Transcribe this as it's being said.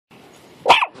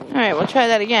Alright, we'll try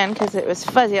that again because it was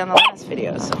fuzzy on the last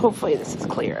video, so hopefully this is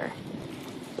clearer.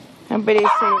 Everybody's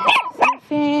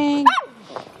surfing.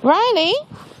 Riley?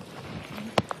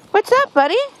 What's up,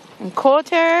 buddy? And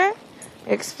Colter,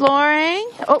 exploring.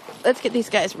 Oh, let's get these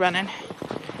guys running.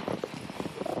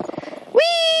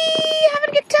 Whee! Having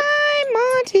a good time,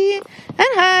 Monty and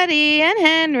Huddy and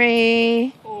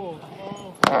Henry.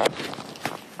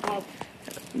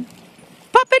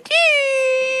 Papa-doo!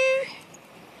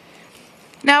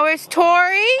 Now where's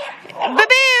Torre?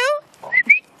 Baboo!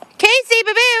 Casey,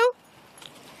 Baboo!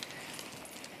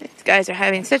 These guys are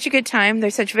having such a good time.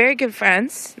 They're such very good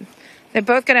friends. They're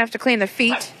both going to have to clean their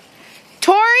feet.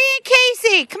 Torre and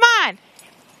Casey, come on!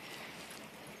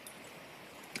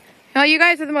 Now you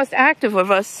guys are the most active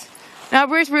of us. Now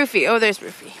where's Rufio? Oh, there's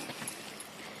Rufio.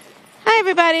 Hi,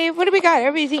 everybody. What do we got?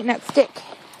 Everybody's eating that stick.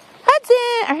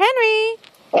 Hudson or Henry.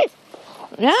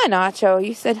 Yeah, Nacho,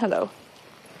 you said hello.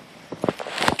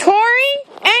 Torre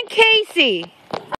and Casey.